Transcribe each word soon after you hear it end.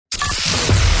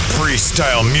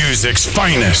Freestyle music's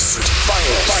finest.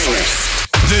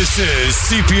 This is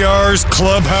CPR's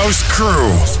Clubhouse Crew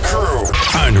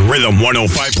on Rhythm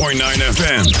 105.9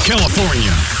 FM,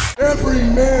 California. Every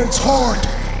man's heart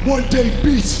one day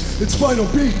beats its final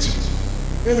beat.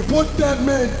 And if what that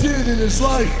man did in his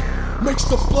life makes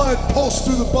the blood pulse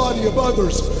through the body of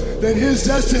others, then his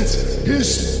essence,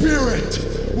 his spirit,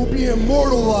 will be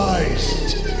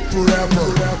immortalized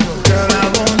forever. Girl,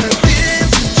 I wanna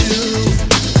dance with you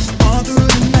all through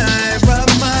the night. Rub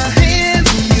my hands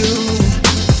on you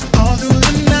all through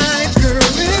the night. Girl,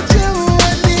 it's you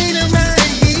I need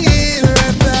right here,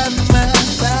 right by my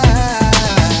side.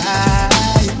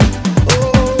 Oh,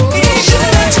 you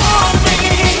should have told me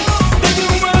that you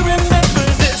would remember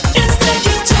this. Instead,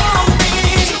 you told me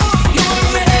you were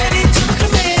ready to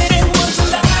commit and was a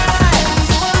lie.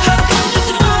 How come you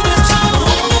do this to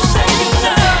me? Say you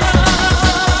love.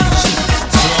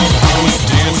 Clubhouse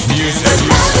dance music.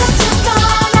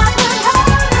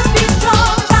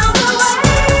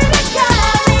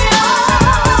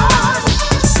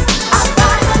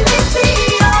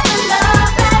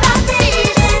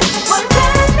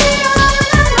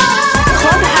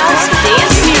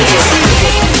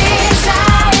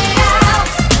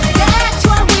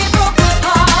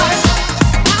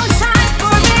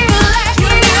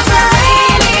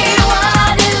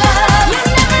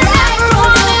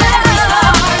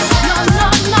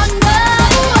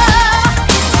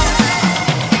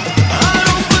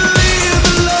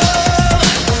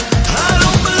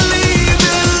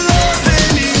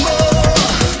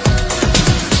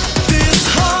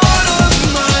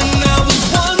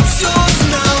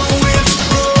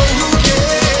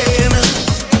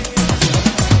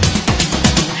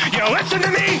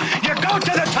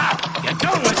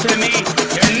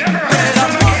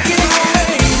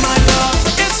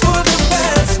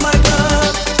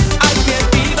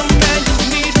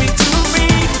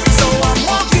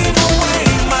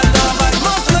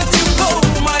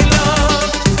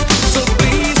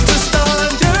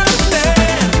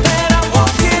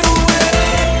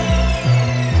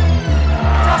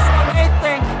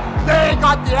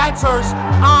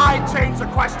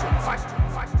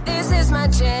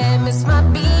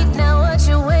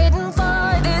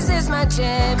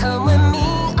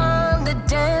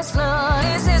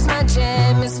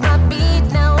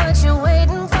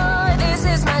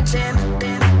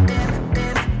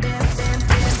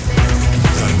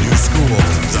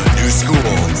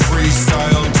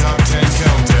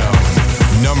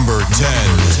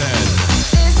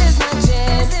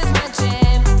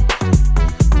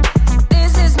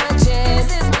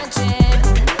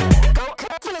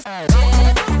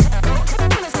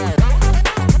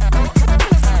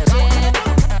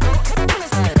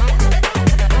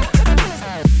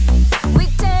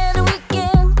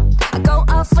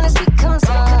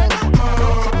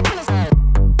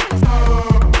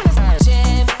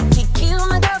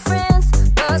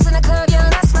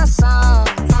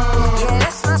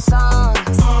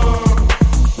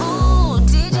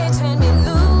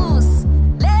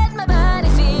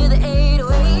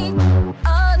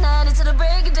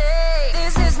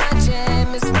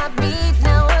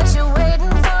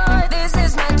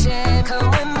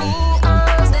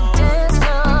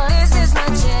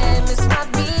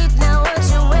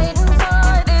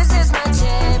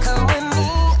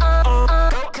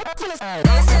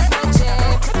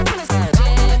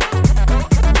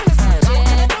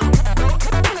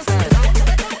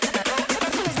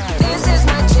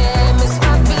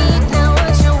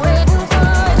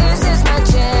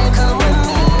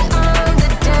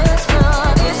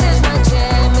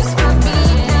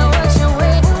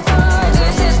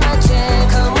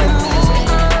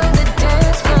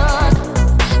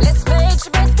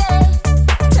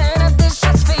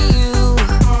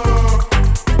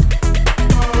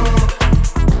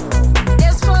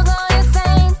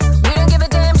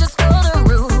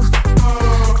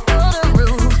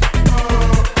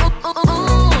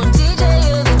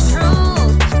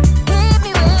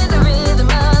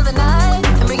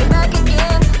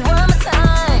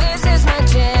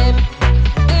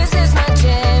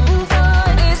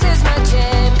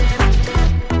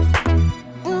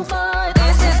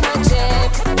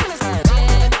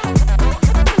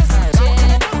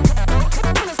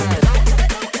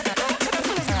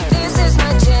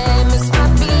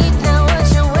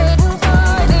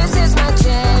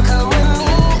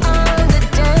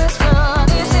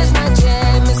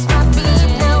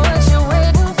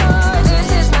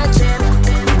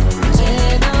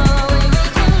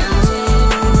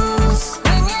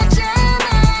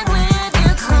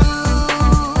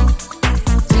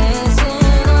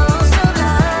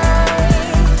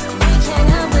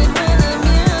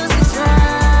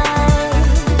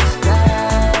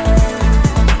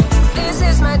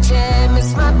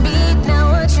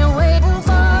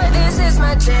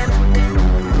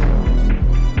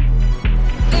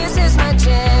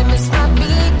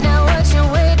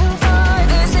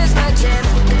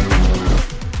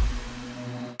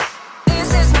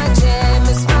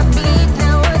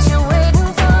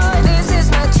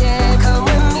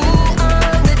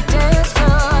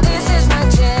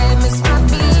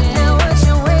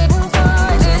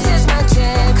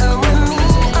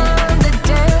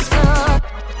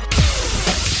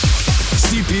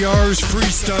 CPR's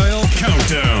Freestyle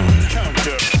Countdown.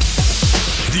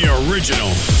 The original,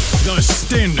 the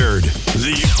standard,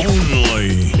 the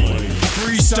only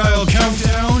Freestyle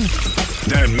Countdown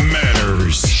that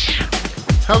matters.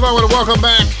 Hello and welcome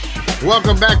back.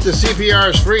 Welcome back to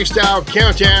CPR's Freestyle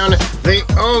Countdown, the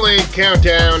only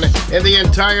countdown in the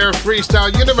entire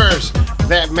freestyle universe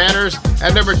that matters.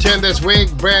 At number 10 this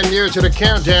week, brand new to the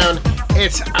countdown,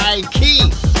 it's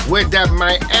Ike with that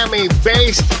Miami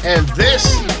bass, and this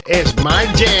is my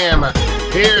jam.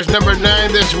 Here's number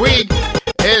 9 this week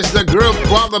is the group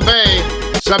Guava Bay,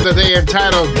 something they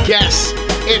entitled Guess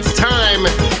It's Time.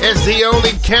 It's the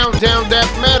only countdown that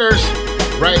matters.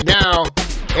 Right now,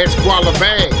 it's Guava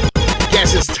Bay.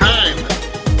 Guess it's time.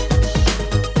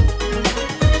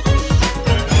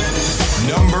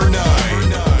 Number 9.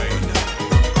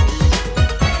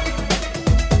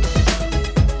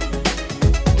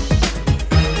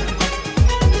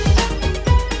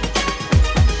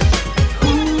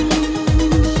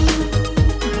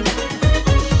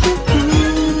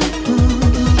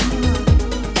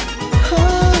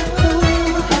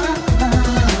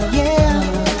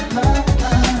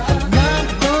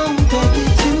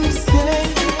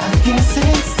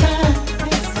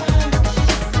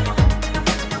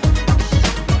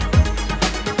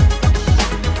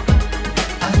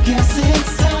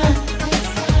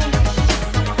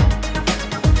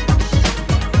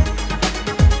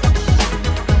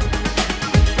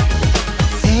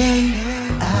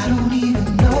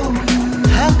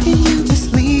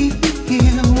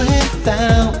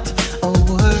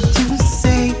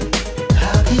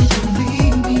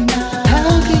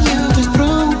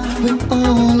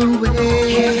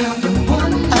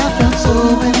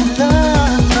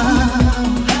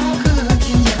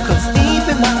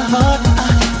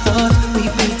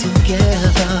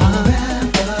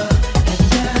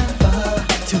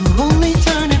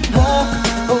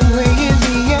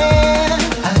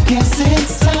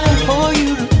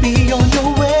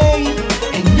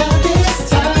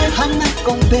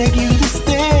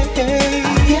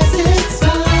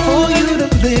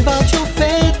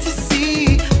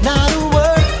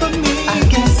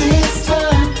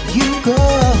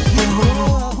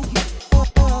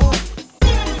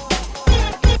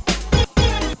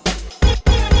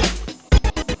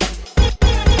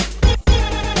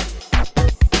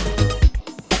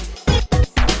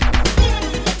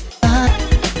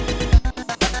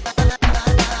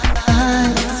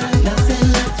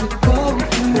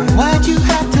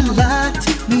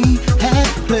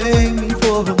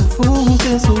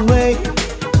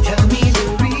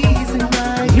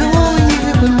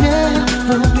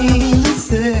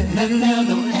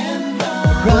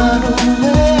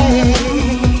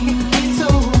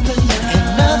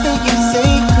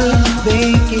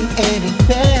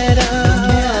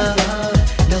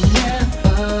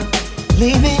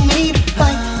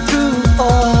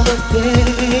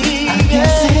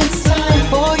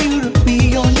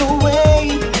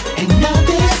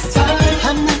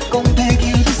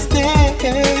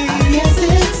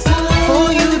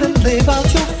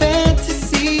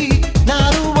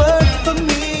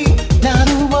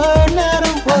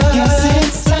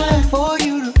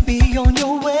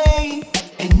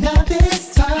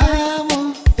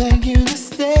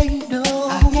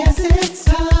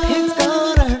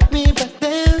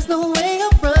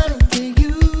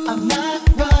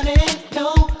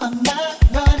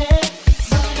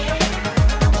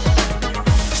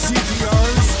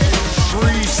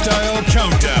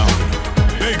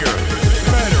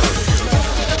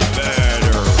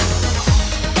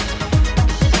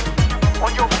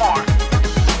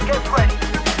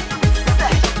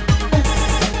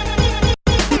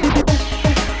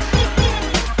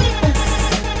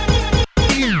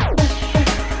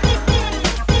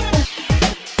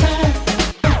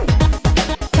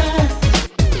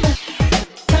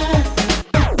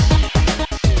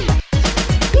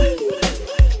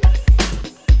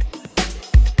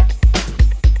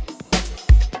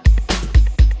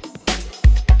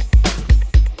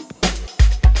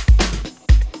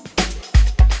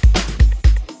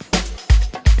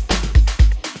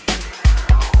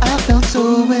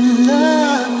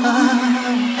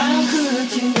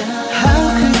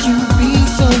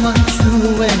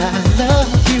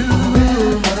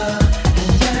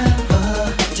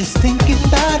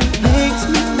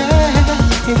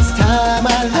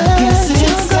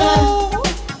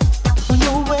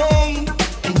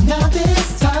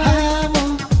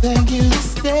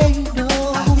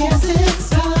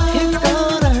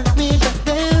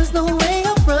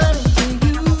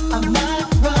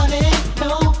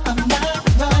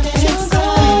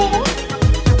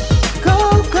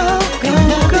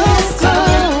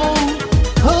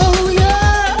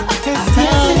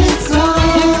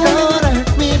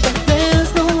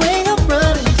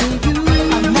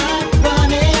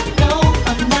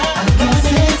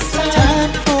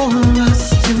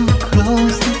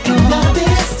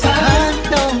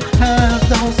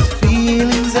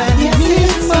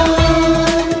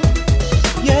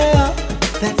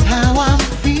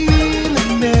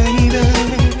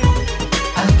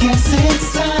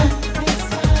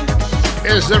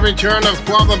 the return of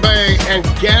Quava Bay and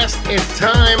Guess It's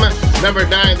Time, number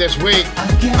 9 this week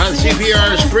on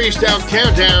CPR's Freestyle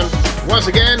Countdown. Once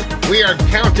again, we are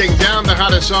counting down the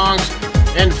hottest songs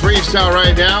in freestyle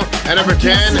right now. At number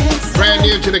 10, brand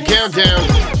new to the countdown,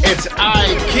 it's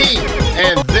I-Key,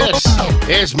 and this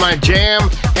is my jam,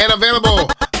 and available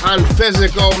on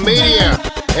physical media.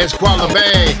 It's Quava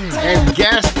Bay, and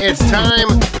Guess It's Time.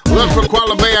 Look for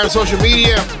Quava Bay on social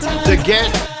media to get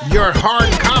your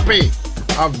hard copy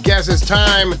of Guess It's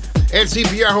Time. It's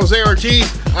CPR Jose Ortiz.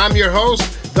 I'm your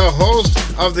host, the host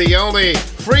of the only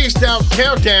freestyle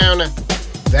countdown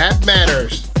that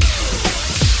matters.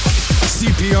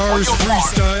 CPR's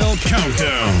Freestyle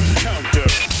Countdown.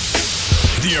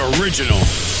 The original,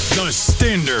 the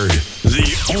standard,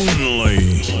 the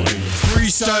only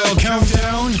freestyle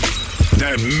countdown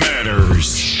that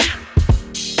matters.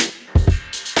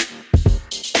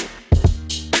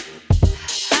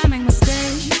 I make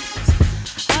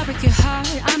mistakes, I break your heart,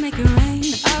 I make it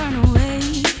rain, I run away.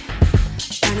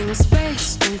 I need more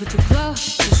space, don't go too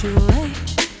close, push you away.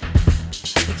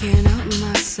 I can't help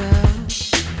myself.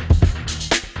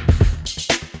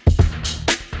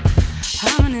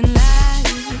 I'm running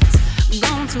lights,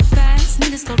 going too fast,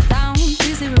 need to slow down,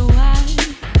 please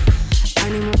rewind. I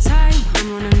need more time,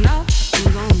 I'm running up, I'm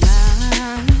going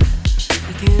down.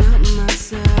 I can't help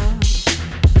myself.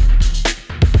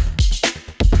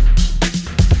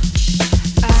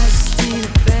 I just need a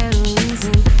better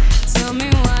reason. Tell me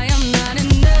why I'm not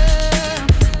enough.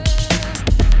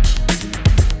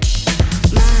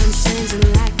 Mine's changing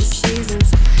like the seasons.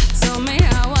 Tell me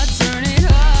how I turn it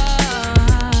up.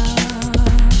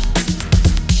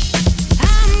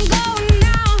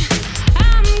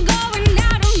 I'm going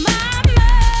out of my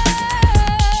mind.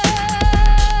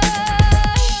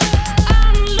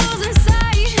 I'm losing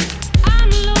sight of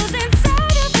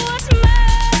what's mine.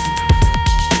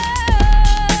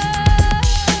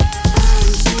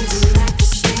 I'm changing like the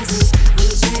seasons.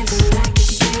 I'm changing like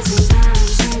the seasons. I'm changing like the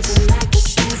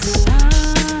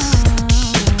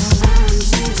seasons. I'm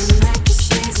changing like the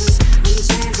seasons. I'm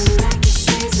changing like the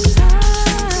seasons.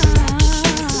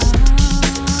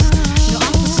 No,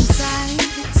 I'm pushing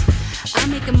sides. I'm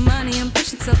making money. I'm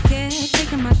pushing self-care,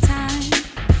 taking my time.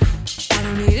 I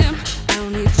don't need him. I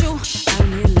don't need you. I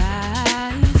don't need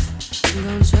lies. I'm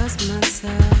gonna trust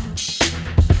myself.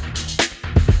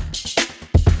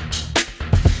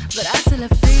 But I still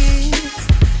have fears.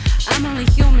 I'm only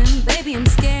human, baby, I'm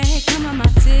scared. Come on, my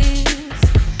tears.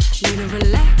 Need to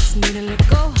relax, need to let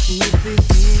go, need to be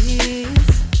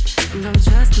peace. I'm gonna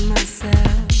trust myself.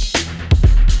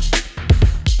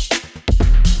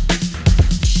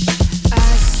 I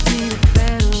just need a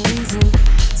better reason.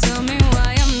 Tell me why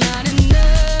I'm not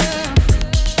enough.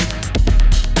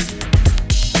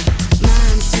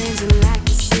 Mine's changing like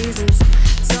the seasons.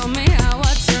 Tell me how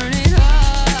I turn it up.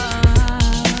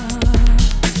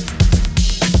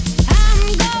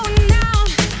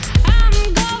 I'm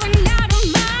going out of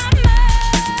my mind.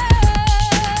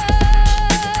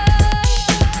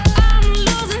 I'm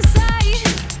losing sight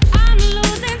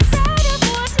of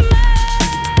what's mine.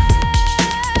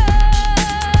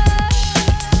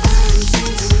 I'm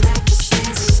changing like the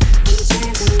seasons.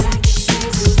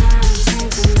 I'm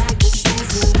changing like the seasons. I'm changing like the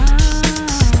seasons. I'm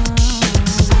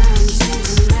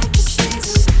changing like the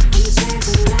seasons. I'm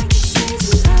changing like the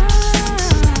seasons.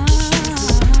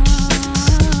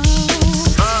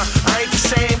 I ain't the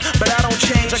same, but I don't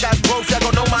change. I got growth, y'all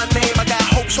gon' know my name. I got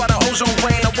hope, so I the ozone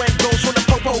rain. I went ghost when the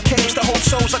popo came. The whole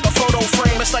show's like a photo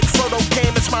frame. It's like Frodo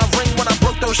came. It's my ring when I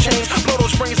broke those chains. Blow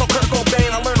those brains, no Kurt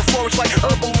Cobain. I learned the floor, it's like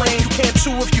herbal lane. You can't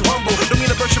chew if you humble. Don't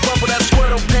mean to burst your bubble, that's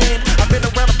Squirtle pain. I've been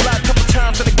around the block a couple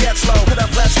times and it gets low. Could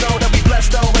have less know that we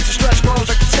blessed though. As the stress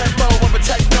grows like the tempo of a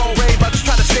techno rave. I just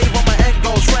try to save on my end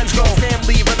goals. Friends go,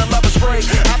 family, when the love is break.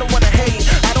 I don't wanna hate,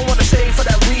 I don't wanna save for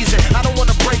that reason. I don't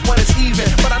wanna break when it's even,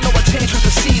 but I know I change with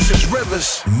the seasons.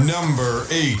 Rivers. Number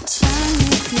 8.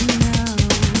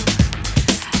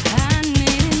 I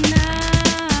need to know.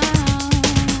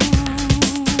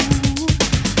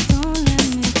 Don't let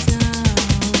me down.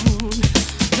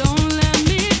 Don't let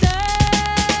me down.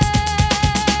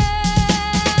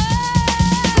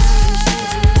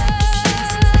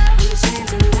 I'm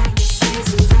changing like the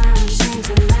seasons. I'm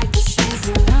changing like the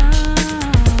seasons.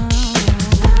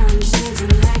 I'm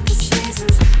changing like the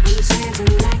seasons. I'm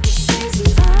changing like the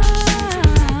seasons.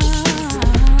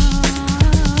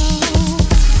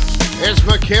 It's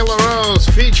Michaela Rose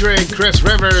featuring Chris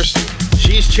Rivers.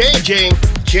 She's changing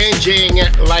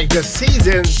like the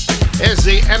seasons. It's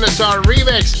the NSR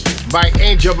remix by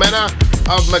Angel Mena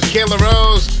of Michaela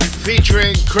Rose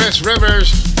featuring Chris Rivers.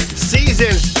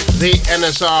 Seasons, the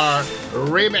NSR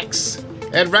remix.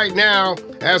 And right now,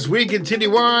 as we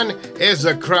continue on, is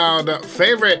a crowd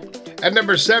favorite. At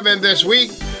number 7 this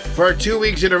week, for 2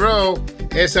 weeks in a row,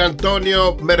 is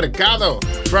Antonio Mercado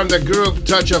from the group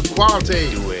Touch of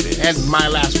Quality and My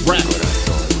Last Breath.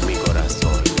 Mi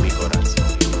corazón, mi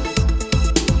corazón.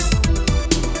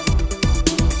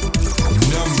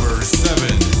 Number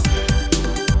 7.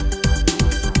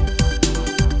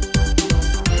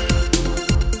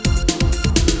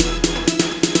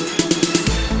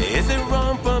 Is it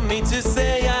wrong for me to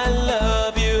say I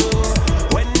love you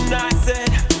when I set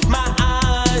my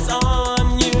eyes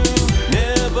on you?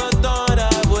 Never thought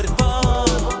I would fall,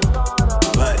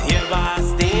 but here I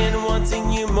stand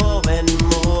wanting you more and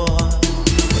more.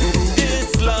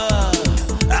 This love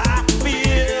I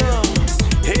feel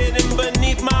hidden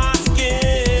beneath my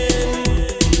skin,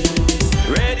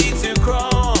 ready to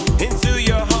crawl into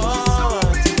your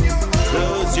heart.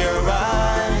 Close your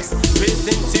eyes,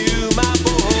 listen to my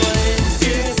voice.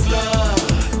 This love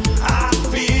I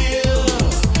feel,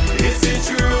 is it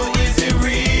true? Is it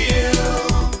real?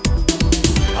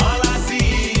 All I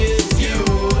see is you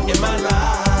in my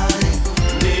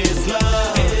life. This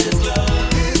love, this love,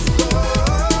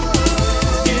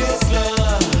 this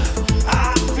love I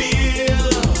feel,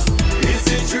 is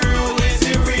it true? Is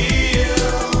it real?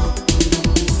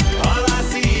 All I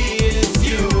see is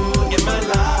you in my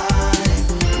life.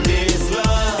 This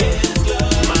love,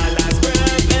 my last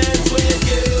breath ends with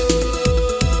you.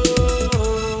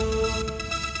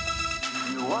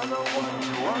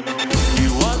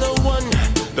 You are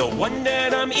the one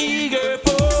that I'm eager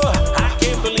for. I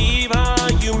can't believe how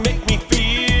you make me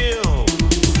feel.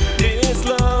 This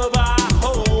love I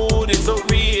hold is so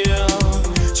real.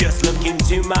 Just look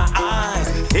into my eyes,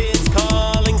 it's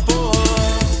calling for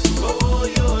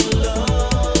your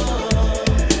love.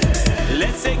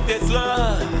 Let's take this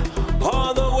love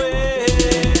all the way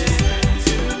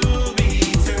to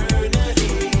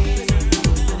eternity.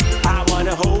 I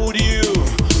wanna hold you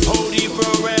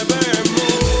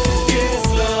forevermore. This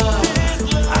love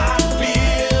I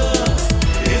feel,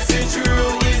 is it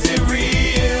true? Is it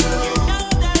real?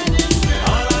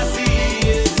 All I see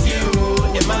is you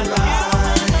in my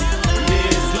life.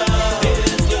 This love,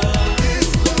 this love,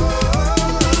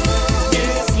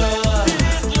 this love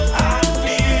I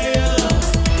feel,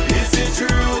 is it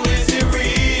true? Is it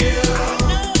real?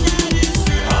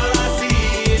 All I see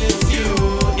is you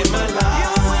in my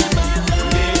life.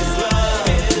 This love,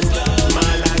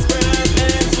 my last breath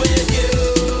ends with you.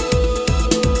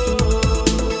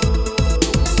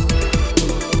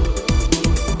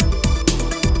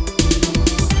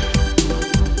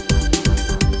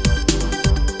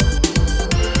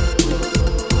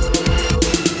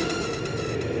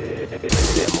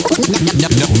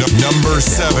 Number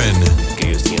 7.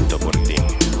 Que yo siento por ti.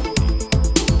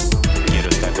 Quiero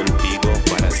estar contigo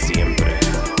para siempre.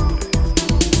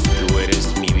 Tú eres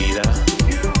mi vida,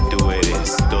 tú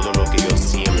eres todo lo que yo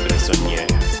siempre soñé.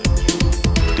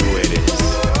 Tú eres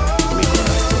mi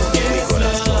corazón, mi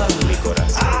corazón, mi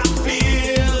corazón. I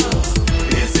feel,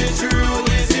 is it true?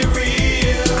 Is it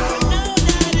real?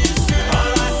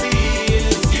 All I see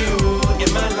is you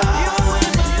in my life.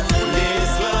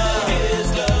 This love,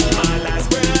 my last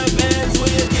breath ends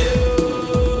with you.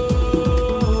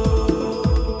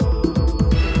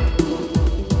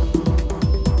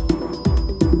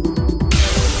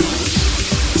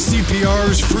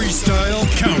 CPR's Freestyle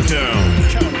Countdown.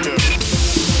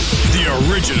 The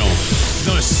original,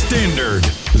 the standard,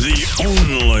 the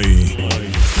only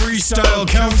freestyle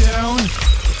countdown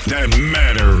that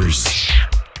matters.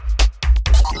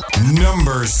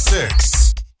 Number 6.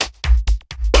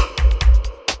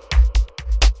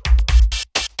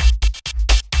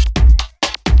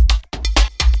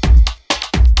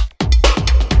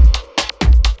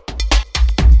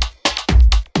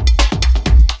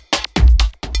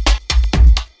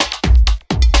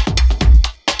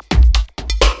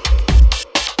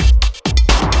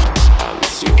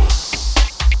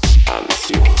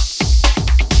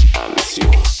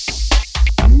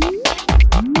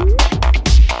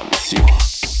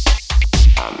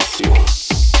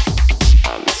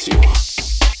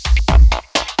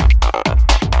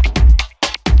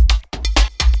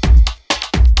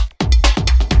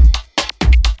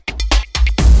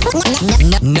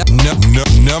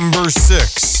 Number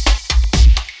 6.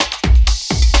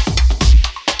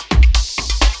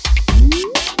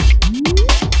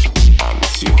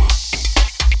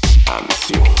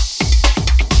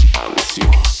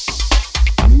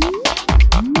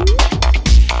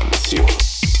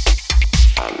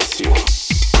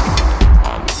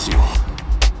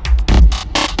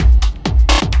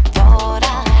 Thought I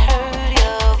heard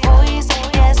your voice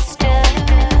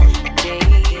yesterday.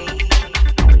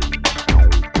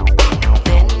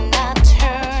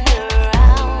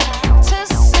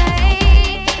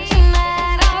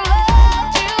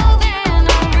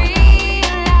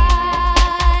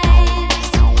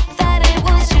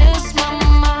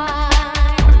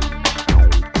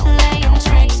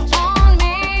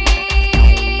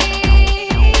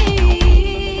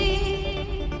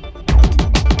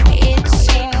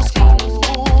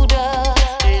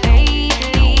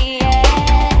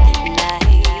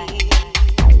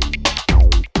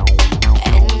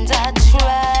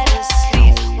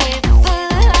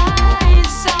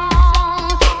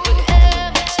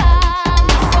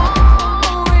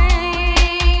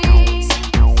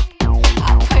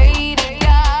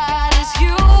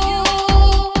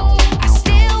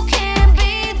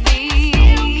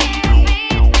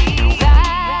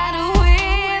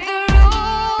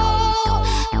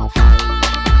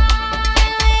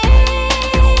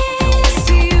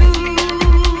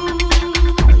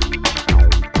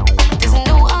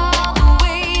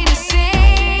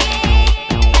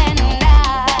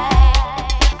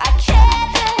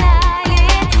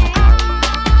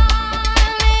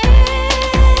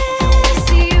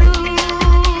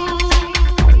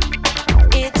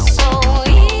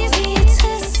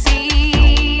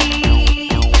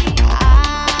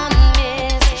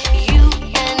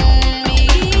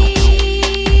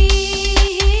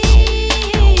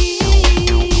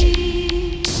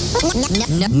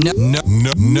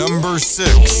 Number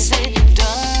 6.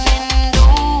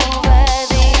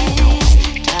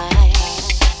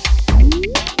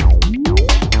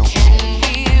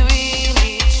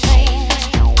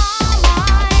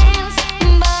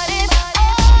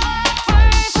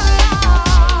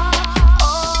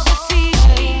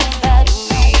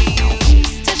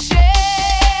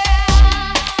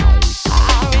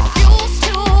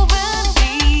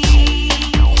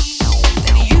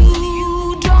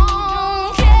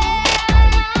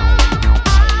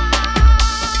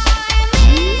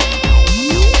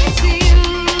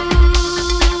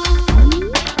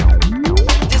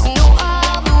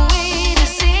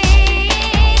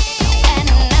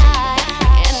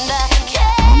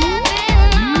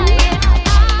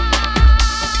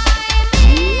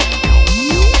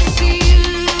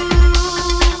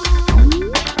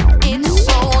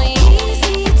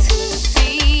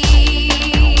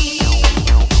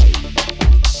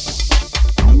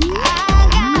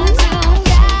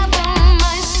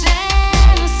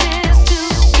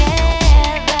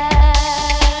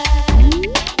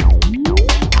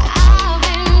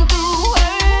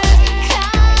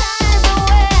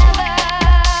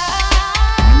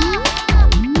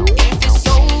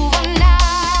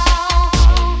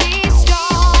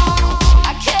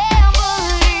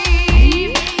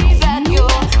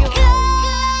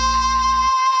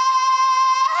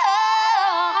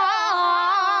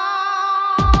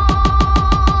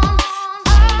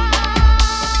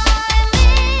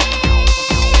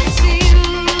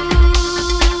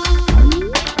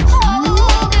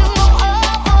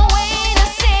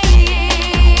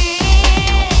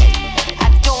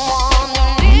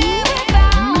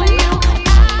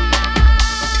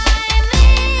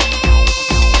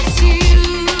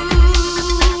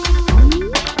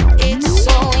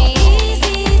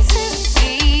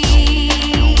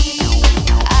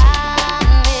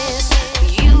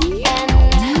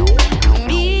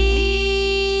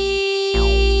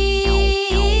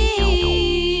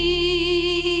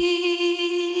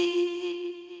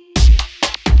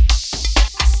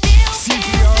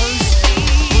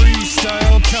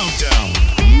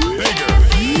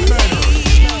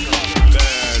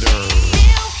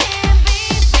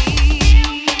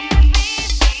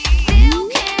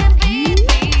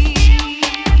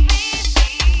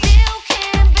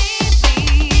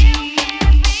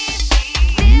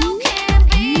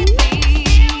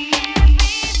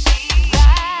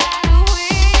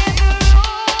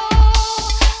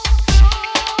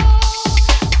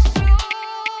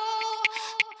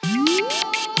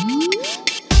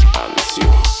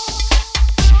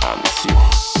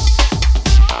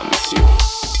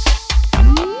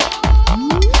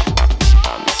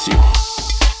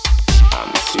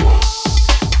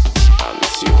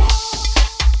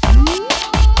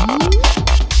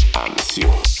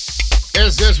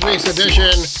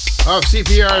 Edition of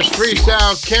CPR's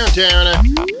Freestyle Countdown.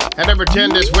 At number 10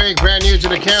 this week, brand new to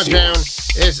the countdown,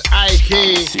 is Ike,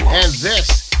 and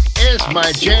this is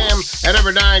my jam. At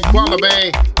number 9, Koala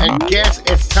Bay, and Guess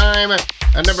It's Time.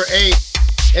 At number 8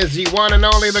 is the one and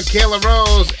only Michaela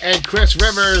Rose and Chris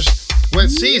Rivers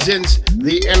with Seasons,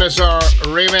 the NSR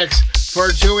remix. For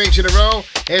 2 weeks in a row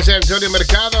is Antonio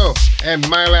Mercado and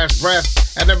My Last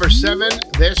Breath. At number 7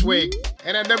 this week.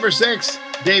 And at number 6,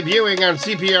 debuting on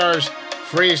CPR's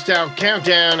Freestyle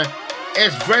Countdown,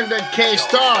 is Brenda K.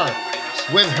 Starr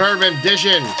with her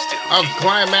rendition of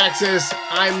Climax's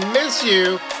I Miss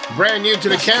You, brand new to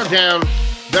the countdown.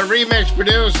 The remix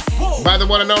produced by the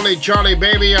one and only Charlie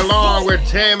Baby along with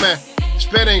Tim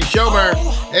Spinning Schober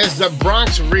is the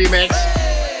Bronx remix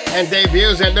and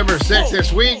debuts at number 6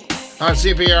 this week on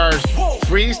CPR's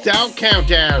Freestyle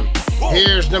Countdown.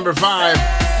 Here's number 5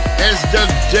 is the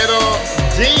Diddle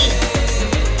D.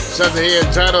 Something here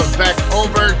entitled Back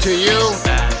Over to You.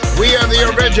 We are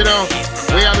the original.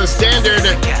 We are the standard.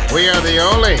 We are the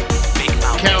only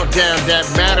countdown that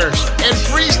matters in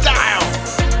freestyle.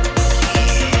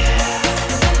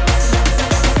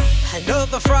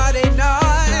 Another Friday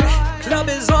night, club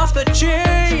is off the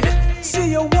chain.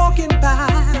 See you walking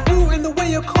by, ooh, and the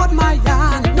way you caught my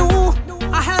eye. No,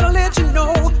 I had to let you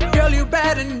know, girl, you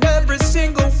bad in every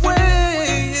single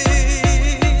way.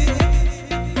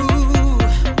 Ooh,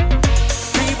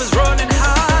 fever's running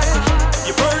high,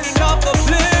 you're burning up the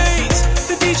place.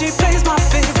 The DJ plays my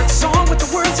favorite song with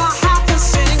the words I have to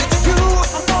sing. It's you,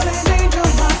 I thought an angel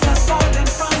must have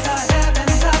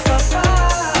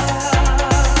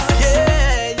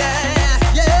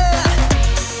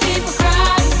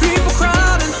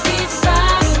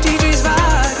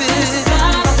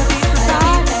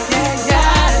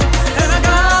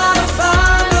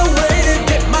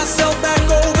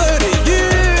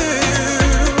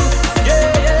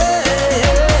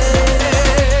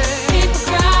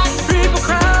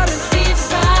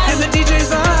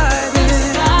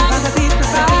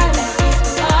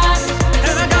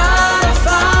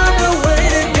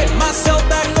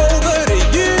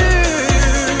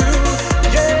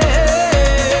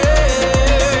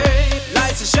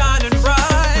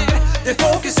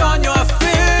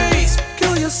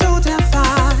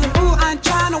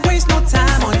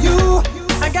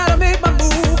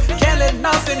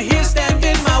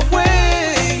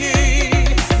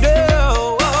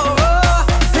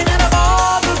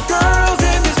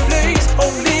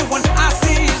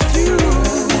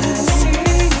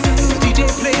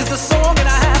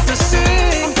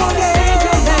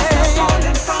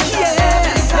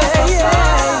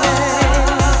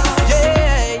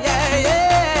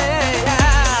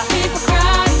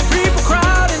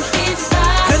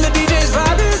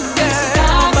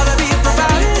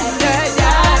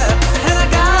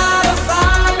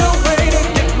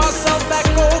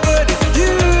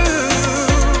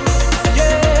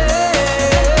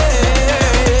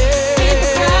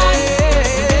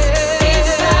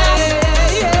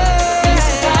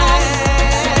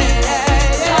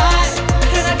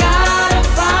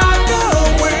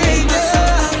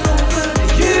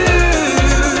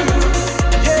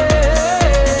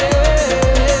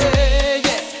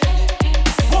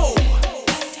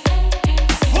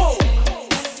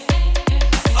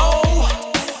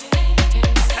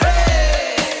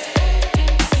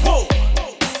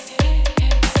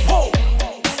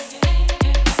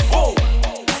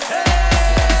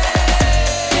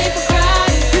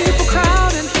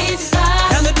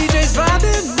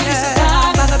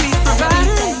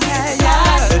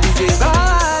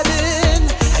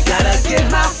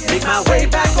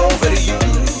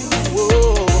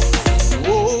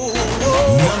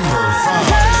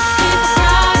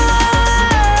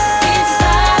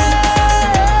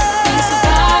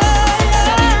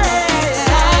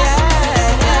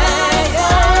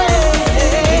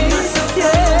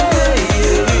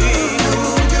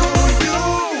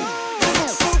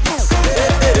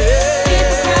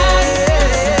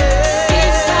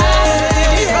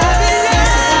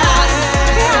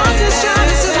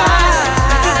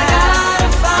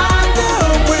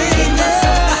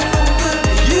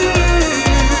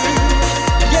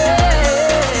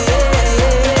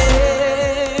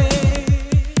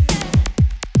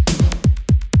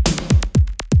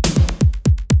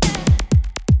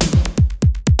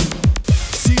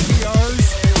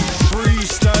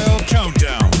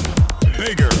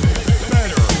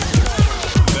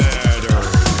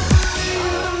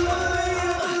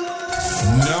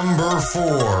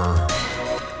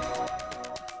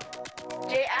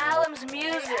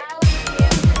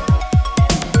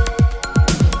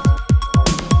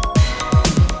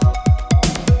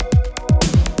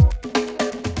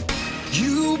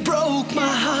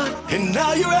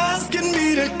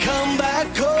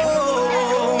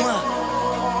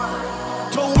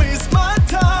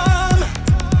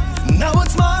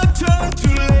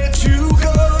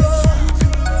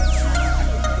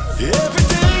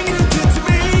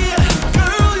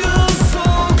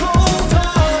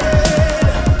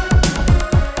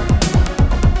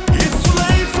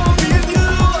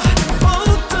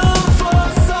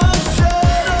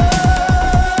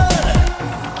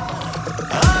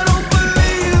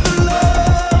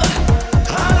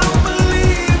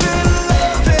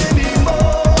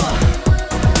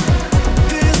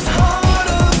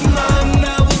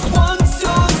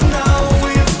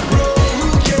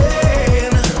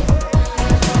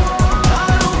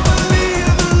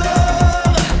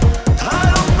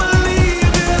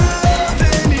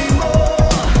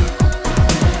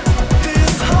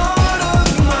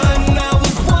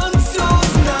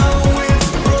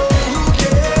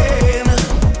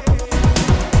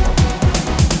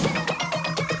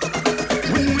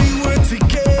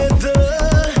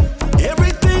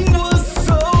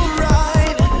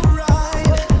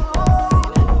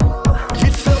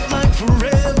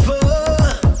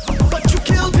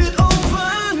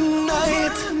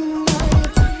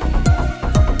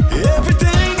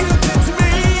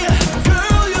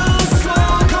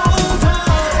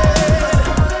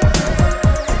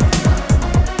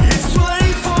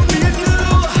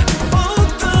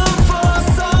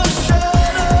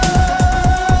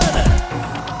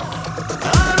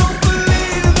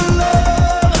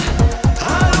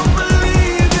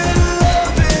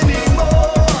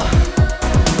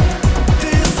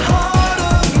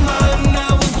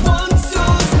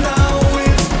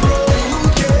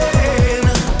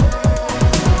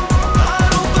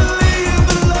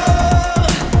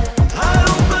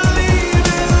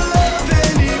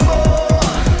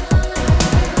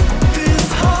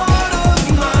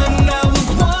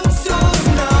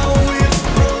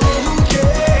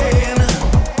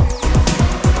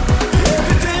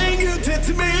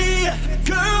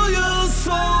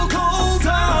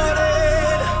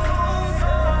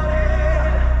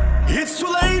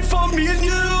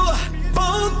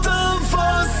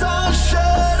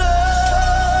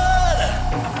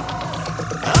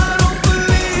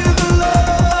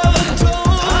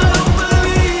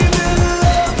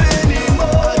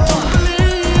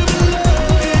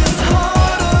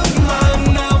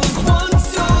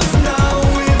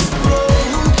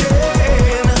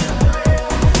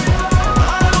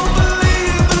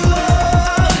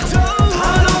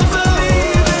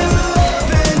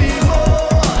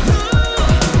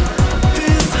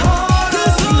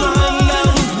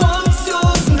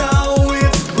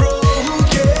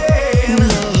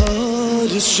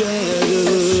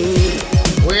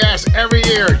We ask every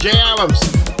year, Jay Adams,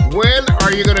 when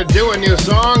are you gonna do a new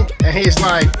song? And he's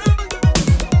like,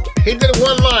 he did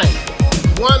one line.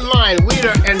 We need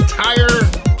an entire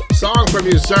song from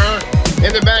you, sir.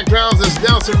 In the background is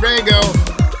Nelson Rego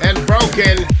and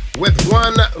Broken with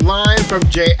one line from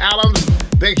Jay Adams.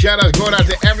 Big shout out going out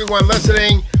to everyone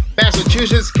listening.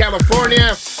 Massachusetts,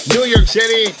 California, New York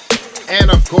City,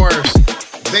 and of course,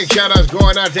 big shout outs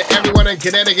going out to everyone in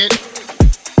Connecticut.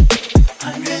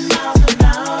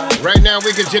 Right now,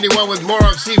 we continue on with more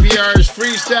of CPR's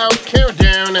Freestyle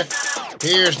Countdown.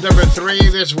 Here's number 3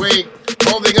 this week.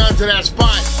 Holding on to that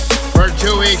spot for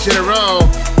 2 weeks in a row,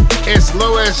 it's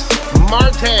Louis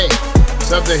Marte.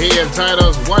 Something he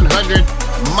entitles 100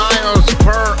 miles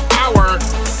per hour.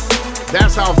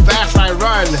 That's how fast I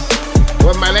run.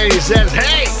 When my lady says,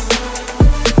 hey,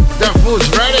 the food's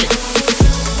ready.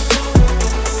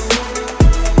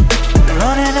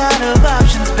 Running out of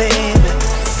options, baby.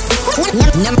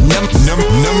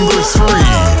 Number 3.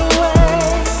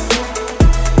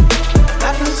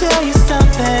 I can tell you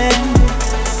something.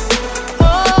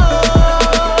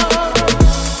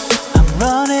 I'm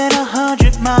running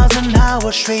 100 miles an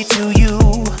hour straight to you,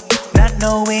 not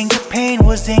knowing your pain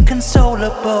was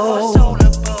inconsolable.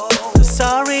 The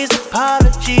sorries,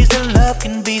 apologies, and love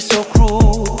can be so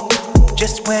cruel.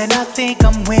 Just when I think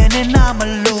I'm winning, I'ma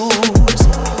lose.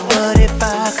 But if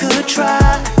I could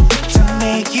try to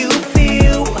make you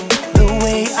feel the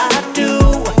way I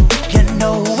do, you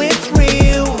know it's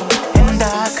real. And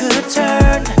I could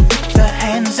turn the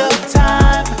hands of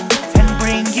time and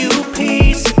bring you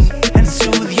peace and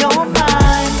soothe your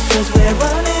mind. 'Cause we're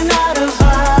running out of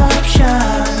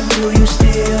options. Do you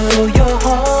steal your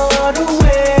heart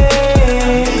away?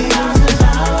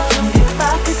 If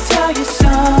I could tell you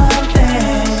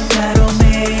something that'll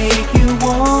make you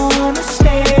wanna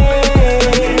stay.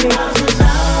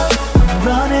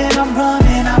 I'm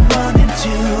running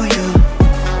to you.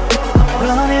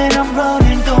 I'm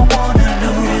running, don't wanna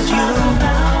lose you.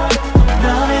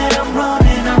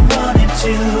 I'm running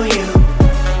to you.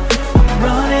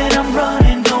 I'm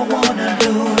running, don't wanna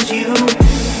lose you.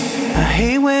 I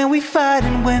hate when we fight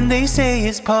and when they say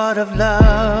it's part of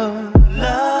love.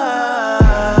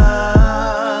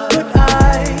 But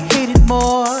I hate it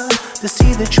more to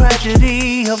see the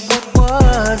tragedy of what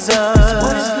was us.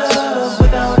 What is love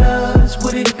without us?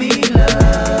 Would it be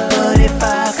love? But if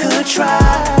I could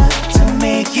try to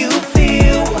make you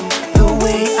feel the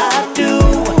way I do,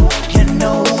 you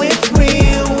know it's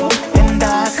real. And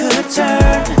I could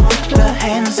turn the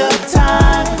hands of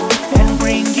time and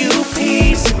bring you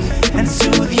peace and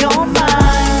soothe your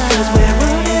mind. 'Cause we're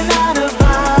running out of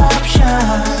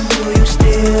options. Do you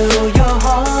steal your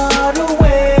heart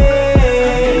away?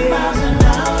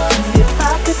 If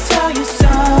I could tell you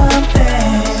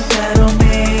something that'll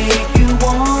make you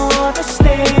wanna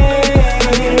stay.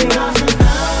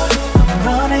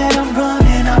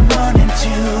 I'm running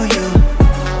to you.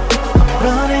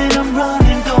 I'm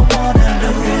running, don't wanna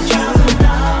lose you.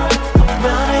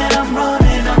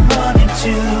 I'm running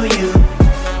to you.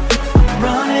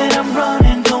 I'm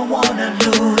running, don't wanna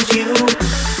lose you.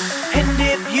 And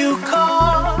if you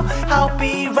call, I'll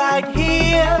be right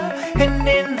here. And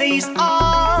in these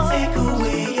arms, take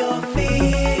away your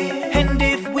fear. And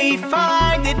if we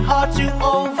find it hard to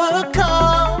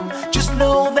overcome, just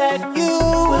know that you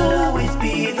will always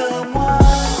be the one.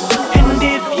 And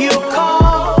if you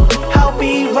call, I'll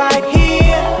be right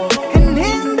here. And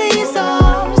in these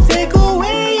arms, take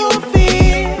away your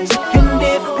fears. And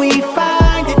if we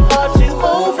find it hard to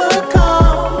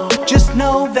overcome, just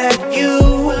know that you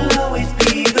will always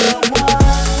be the one.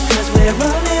 'Cause we're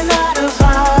running out of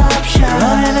options.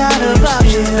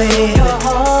 Baby. Your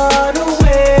heart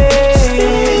away.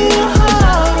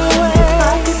 If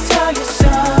I could tell you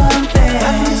something,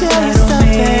 that'll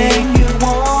make you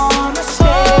wanna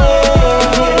stay.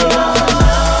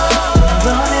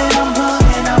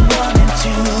 I'm running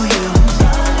to you.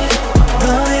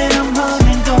 I'm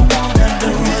running, don't wanna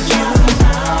lose you. I'm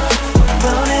running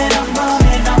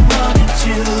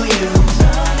to you.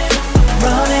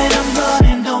 I'm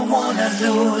running, don't wanna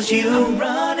lose you. I'm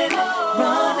running,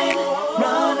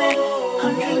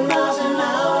 100 miles an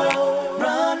hour.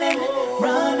 Running.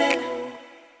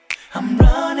 I'm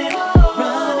running,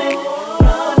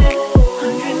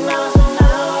 100 miles an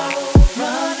hour.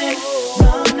 Running.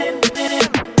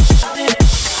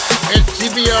 It's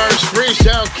CPR's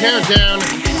Freestyle Countdown.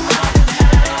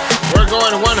 We're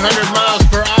going 100 miles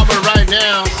per hour right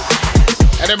now.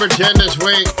 At number 10 this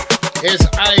week is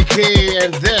Ike,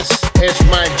 and this is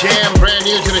my jam, brand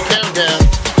new to the countdown.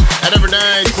 At number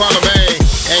 9, Qualibay,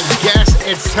 and guess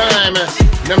it's time.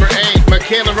 Number 8,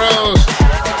 Michaela Rose,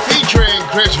 featuring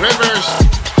Chris Rivers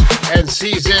and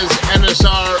Seasons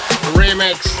NSR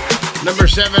remix. Number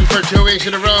 7 for 2 weeks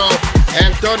in a row,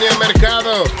 Antonio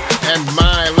Mercado and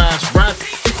My Last Breath.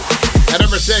 At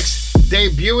number 6,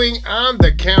 debuting on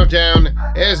the countdown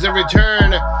is the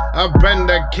return of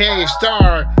Brenda K.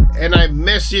 Starr and I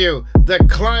Miss You. The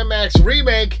Climax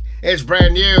remake is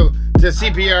brand new to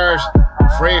CPR's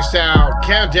Freestyle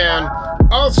Countdown.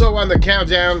 Also on the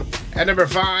countdown at number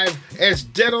 5 is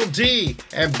Diddle D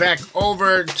and Back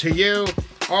Over to You.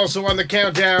 Also on the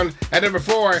countdown at number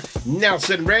 4,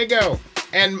 Nelson Rego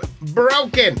and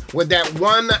Broken with that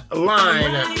one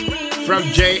line from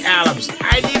Jay Adams.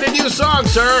 I need a new song,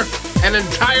 sir. An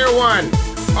entire one.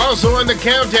 Also on the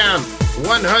countdown,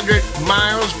 100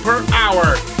 miles per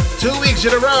hour. 2 weeks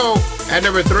in a row. At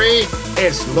number 3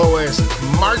 is Louis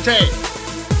Marte.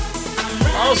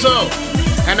 Also,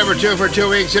 at number 2 for 2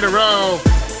 weeks in a row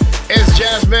is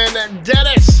Jasmine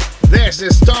Dennis. This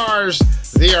is Stars,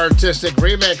 the artistic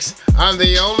remix on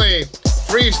the only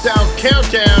Freestyle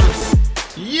Countdown.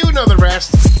 You know the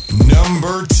rest.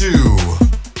 Number 2.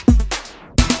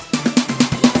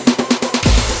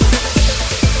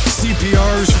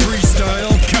 CPR's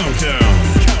Freestyle Countdown.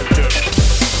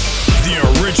 The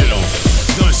original,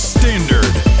 the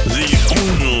standard, the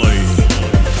only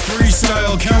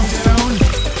Freestyle Countdown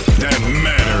that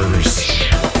matters.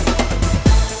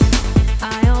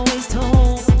 I always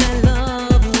told that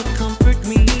love would comfort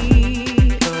me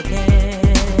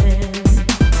again.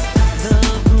 The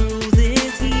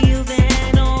bruises healed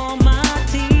and all my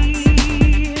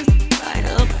tears dried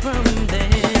up from them.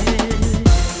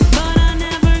 But I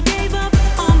never gave up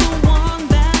on the one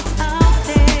that's out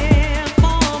there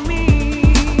for me.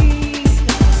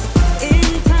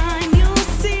 In time you'll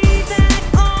see that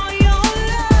all your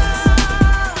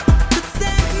love could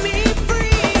set me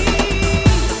free.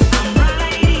 I'm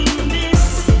writing this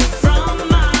from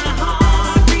my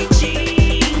heart,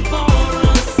 reaching for a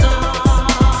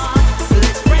star.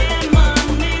 Let's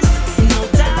reminisce, no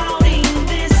doubting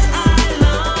this. I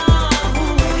love who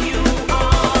you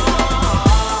are.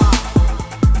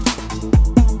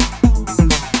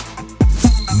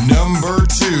 Number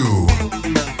 2.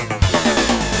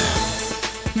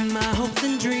 My hopes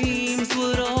and dreams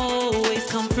would always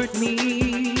comfort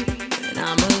me when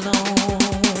I'm alone.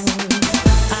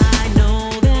 I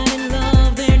know that in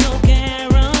love there are no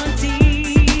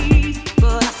guarantees,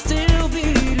 but I still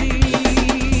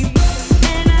believe.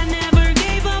 And I never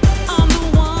gave up on the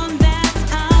one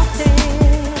that's out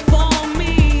there for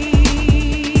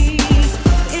me.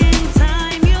 In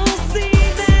time you'll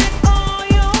see that all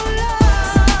your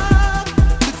love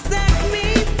could set me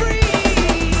free.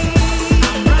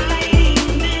 I'm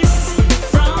writing this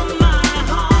from my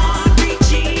heart,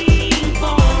 reaching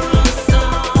for a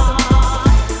star.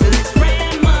 Let's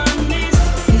reminisce,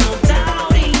 no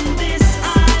doubting this. I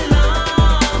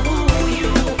love who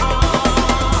you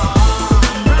are.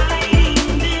 I'm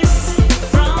writing this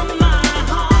from my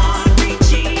heart,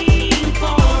 reaching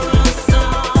for a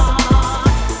star.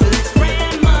 Let's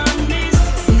reminisce,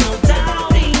 no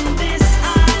doubting this. I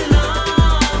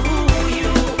love who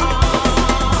you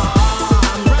are.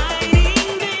 I'm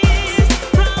writing this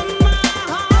from my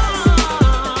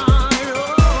heart.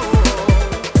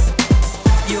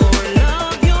 Your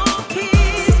love, your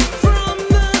kiss from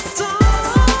the start.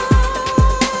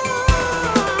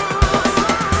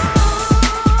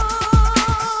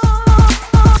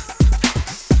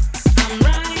 I'm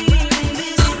writing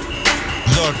this.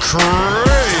 The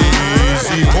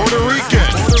crazy Puerto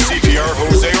Rican. CPR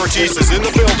Jose Ortiz is in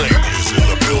the building.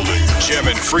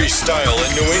 Jamming freestyle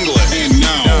in New England. And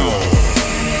now,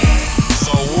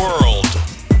 the world.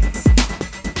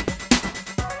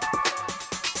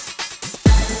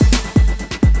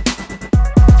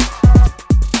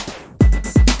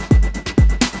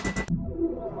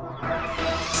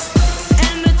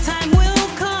 And the time will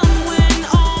come when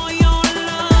all your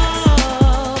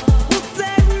love will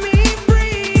set me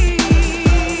free.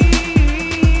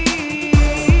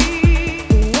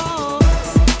 Whoa,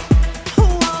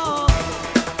 whoa.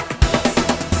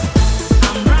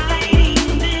 I'm writing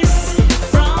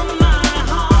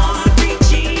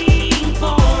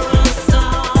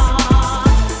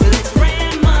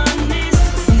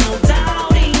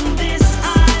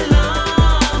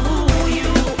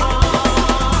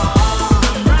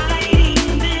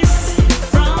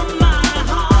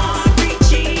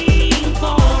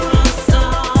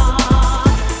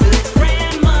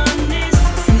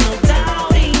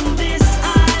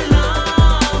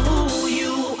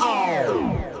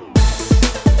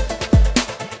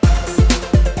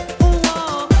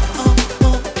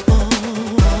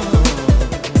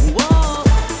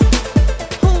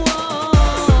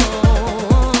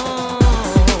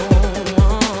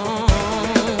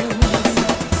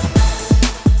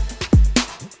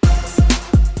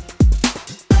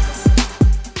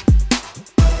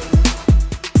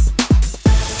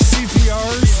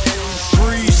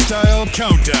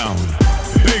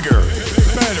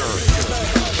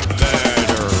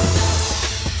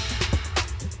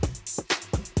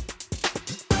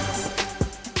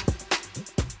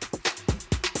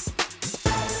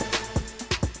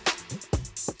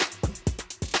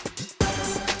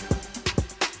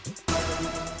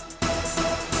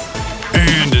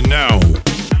now,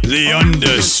 the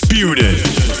undisputed,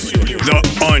 the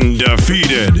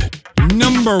undefeated,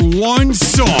 number one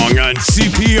song on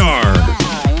CPR.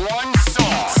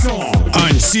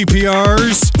 On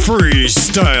CPR's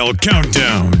Freestyle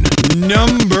Countdown.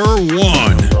 Number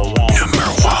one.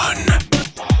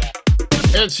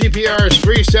 It's CPR's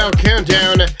Freestyle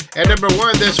Countdown. At number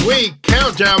one this week,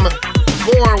 count them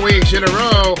 4 weeks in a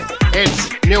row. It's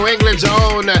New England's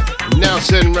own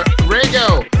Nelson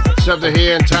Rego. Something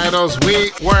he entitles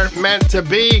We Weren't Meant to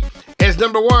Be is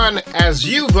number one as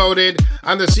you voted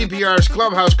on the CPR's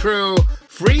Clubhouse Crew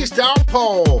Freestyle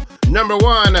Poll. Number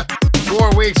one,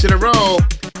 4 weeks in a row.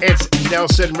 It's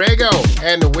Nelson Rego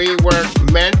and We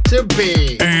Weren't Meant to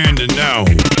Be. And now,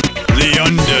 the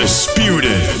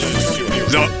undisputed,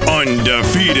 the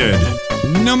undefeated,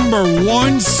 number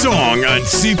one song on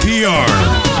CPR.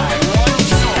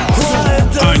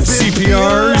 On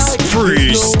CPR's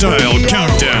Freestyle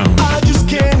Countdown. I just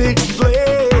can't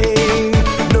explain.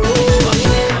 No,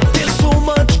 there's so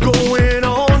much going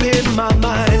on in my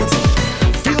mind.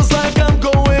 Feels like I'm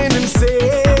going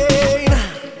insane.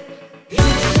 You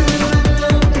should've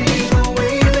loved me the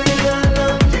way that I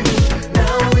love you.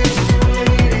 Now it's too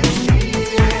late, it's the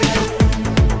end.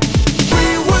 We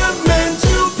were meant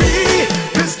to be.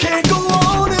 This can't go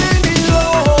on any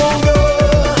longer.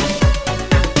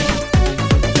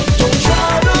 Don't try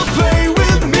to play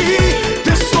with me.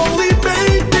 This only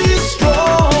made me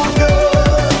stronger.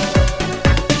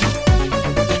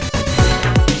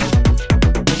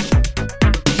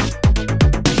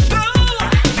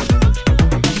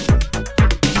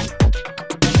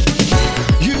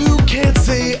 You can't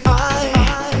say I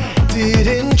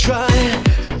didn't try.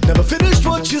 Never finished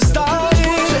what you started.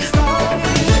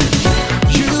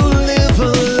 You live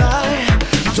a lie.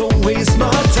 Don't waste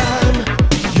my time.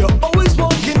 You're always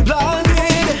walking blinded.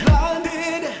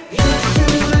 You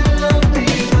should've loved me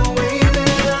the way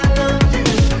that I love you.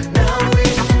 Now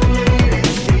it's too late,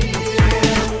 it's the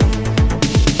end.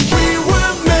 We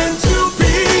were meant to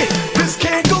be. This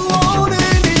can't go on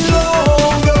any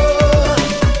longer.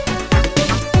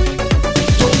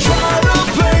 Don't try to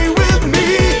play with me.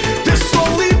 This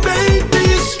only made me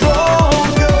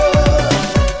stronger.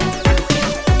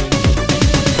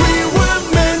 We were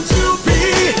meant to be.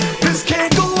 This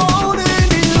can't go on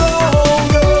any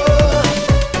longer.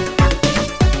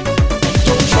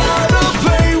 Don't try to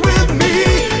play with me.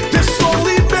 This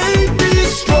only made me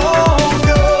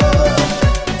stronger.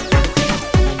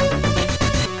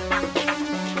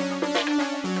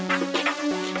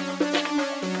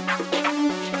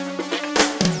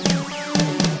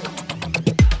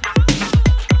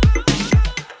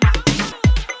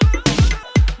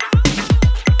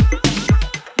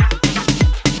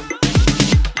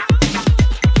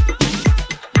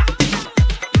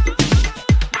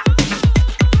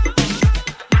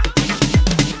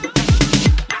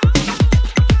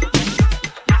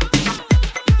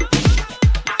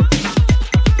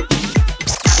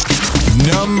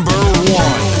 Number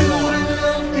one.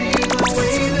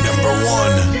 Number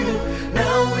one.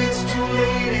 Now it's too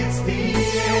late, it's the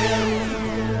end.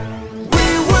 We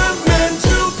were meant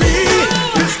to be.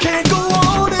 This can't go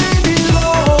on any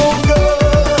longer.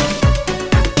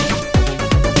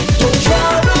 Don't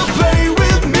try to play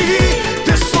with me.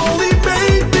 This only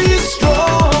made me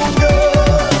stronger.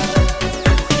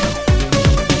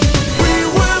 We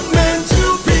were meant to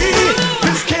be.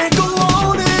 This can't go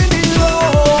on any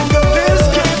longer. This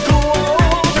can't go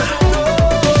on.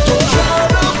 Don't try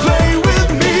to play with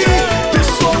me.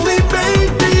 This only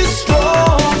made me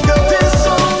stronger. This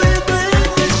only made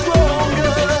me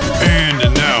stronger. And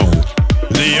now,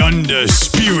 the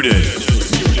undisputed,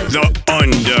 the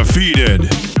undefeated,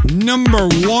 number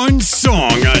one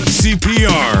song on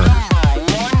CPR.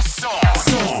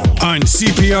 On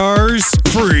CPR's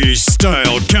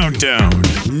Freestyle Countdown.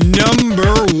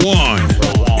 Number one.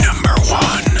 Number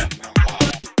one.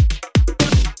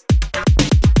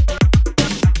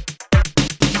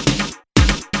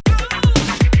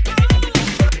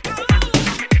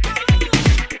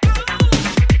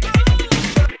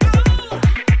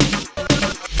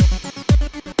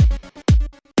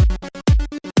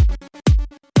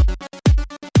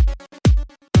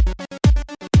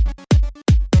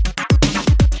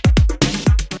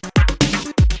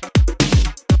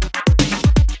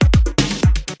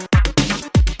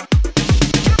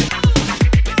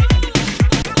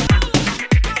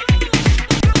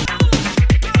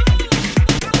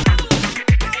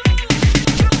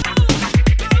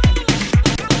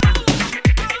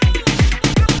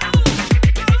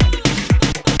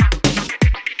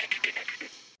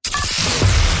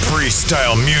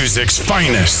 Freestyle music's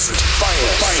finest.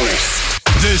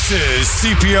 This is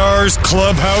CPR's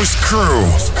Clubhouse Crew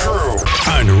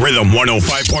on Rhythm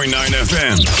 105.9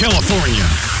 FM, California.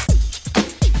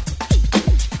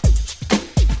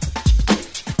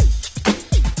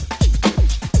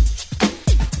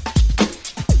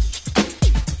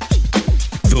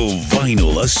 The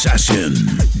Vinyl Assassin,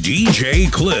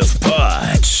 DJ Cliff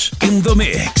Potts, in the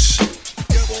mix.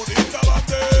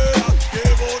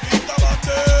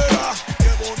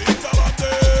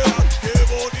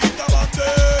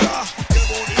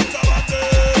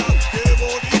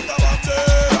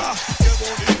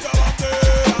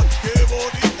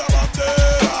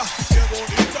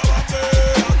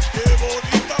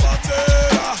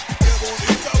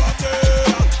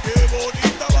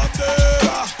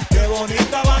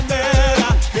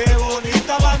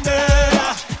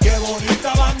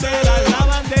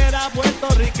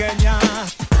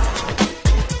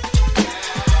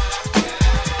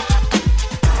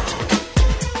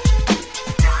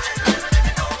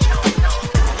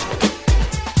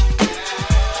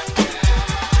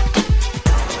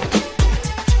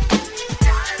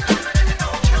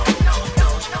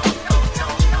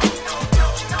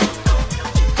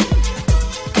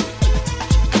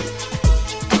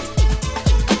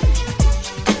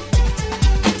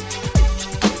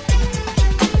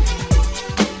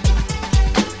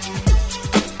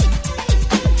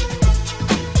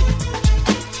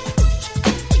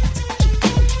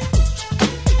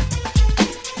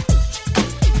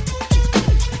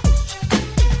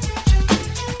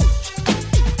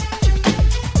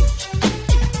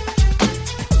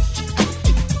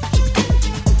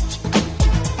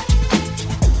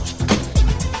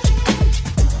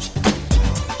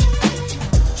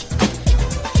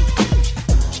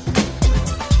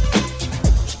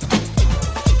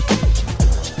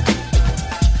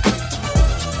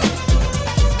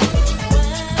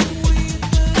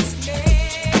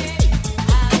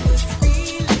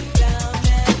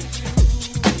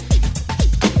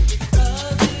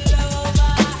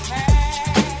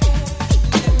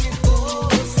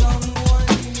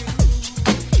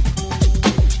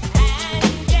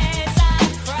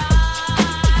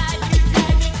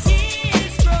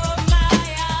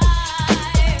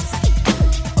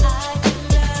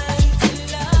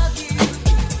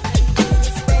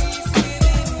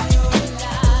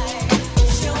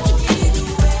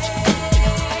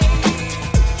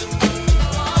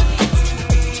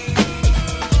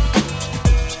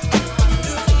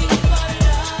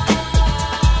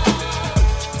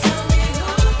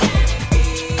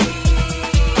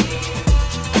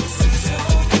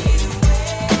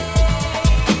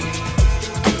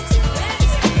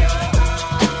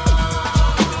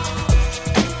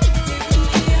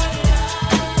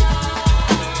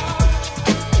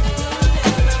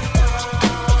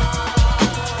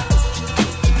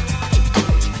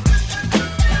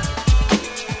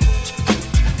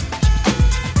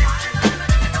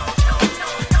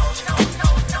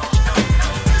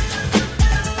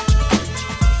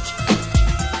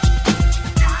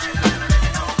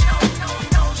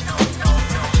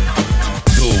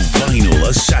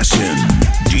 Assassin,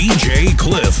 DJ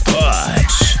Cliff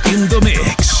Potts, in the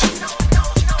mix.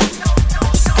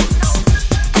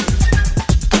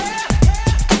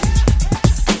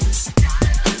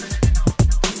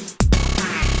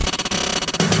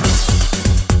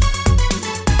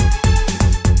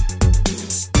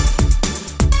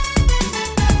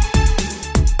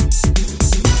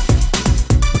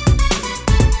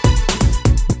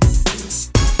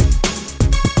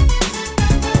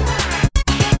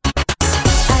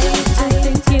 I used to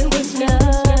think it was love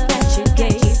that you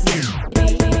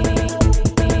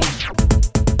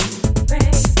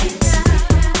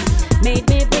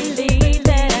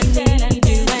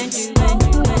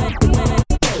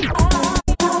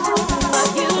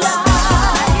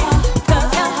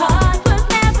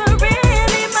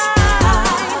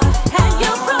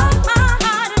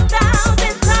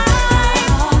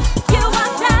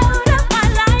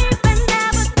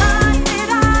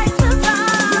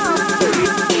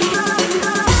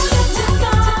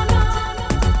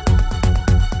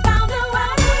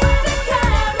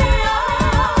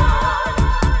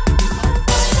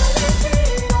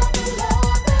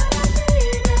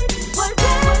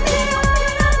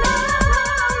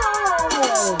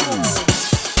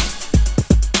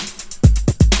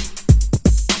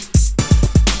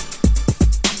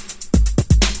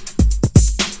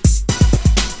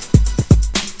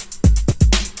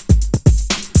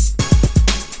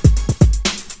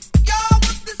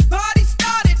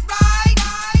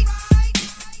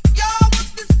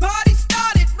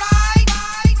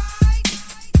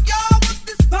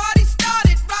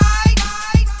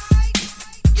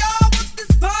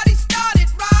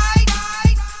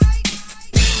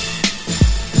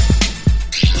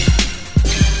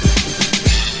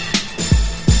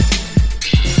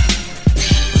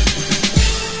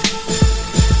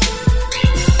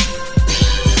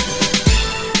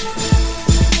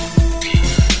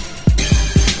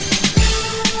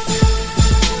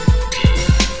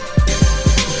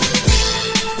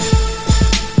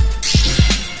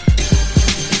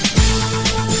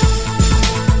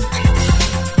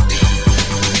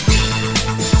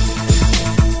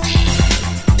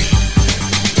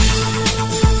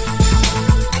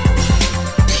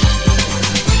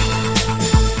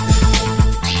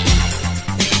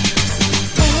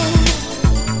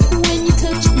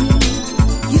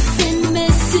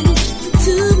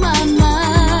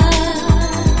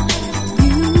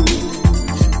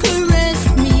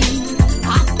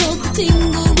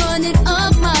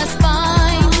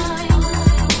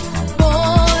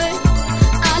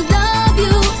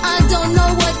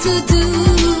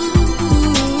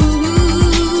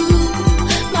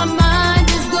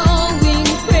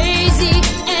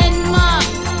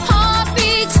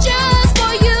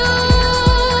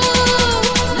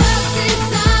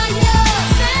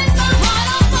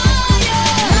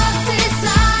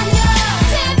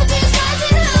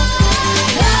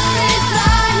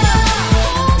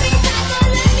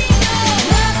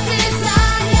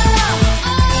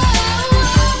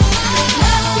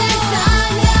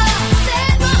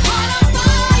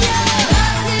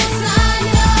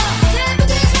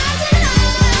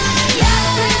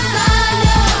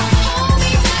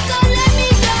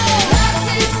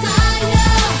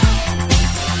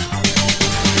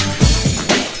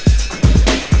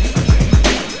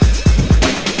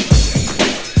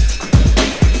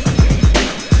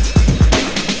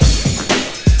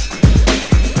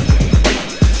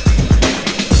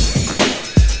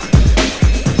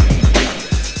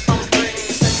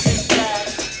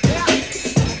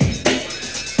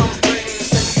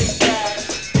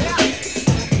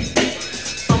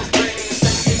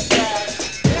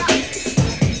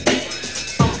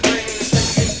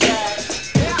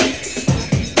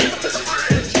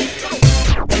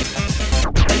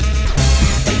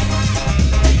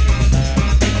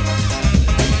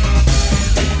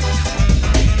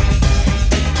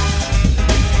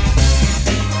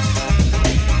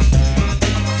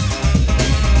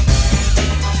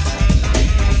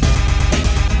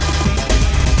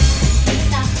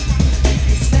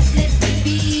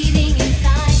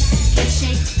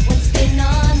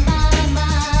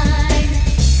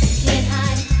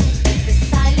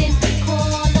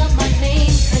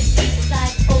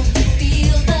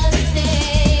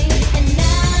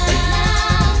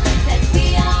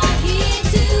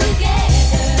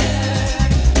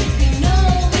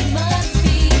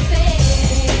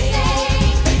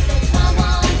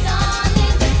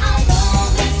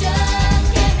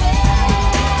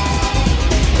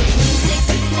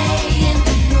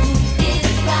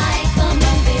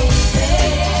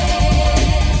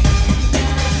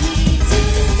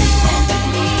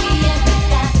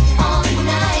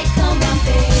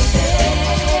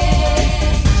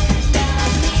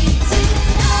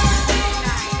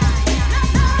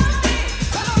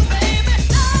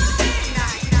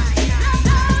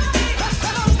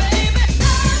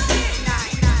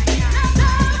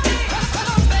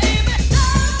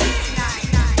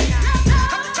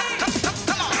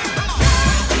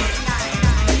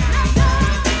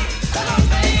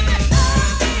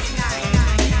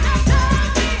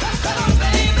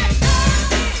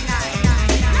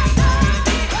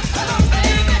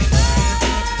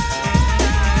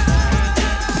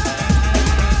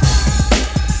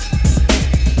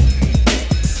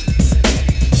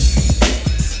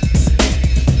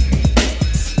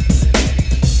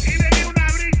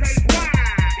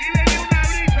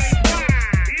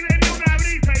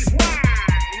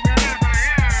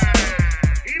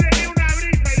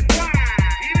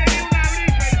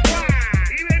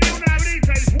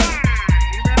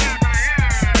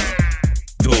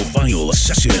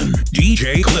Session.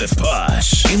 DJ Cliff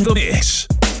Potts in the mix.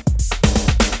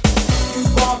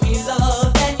 You brought me love.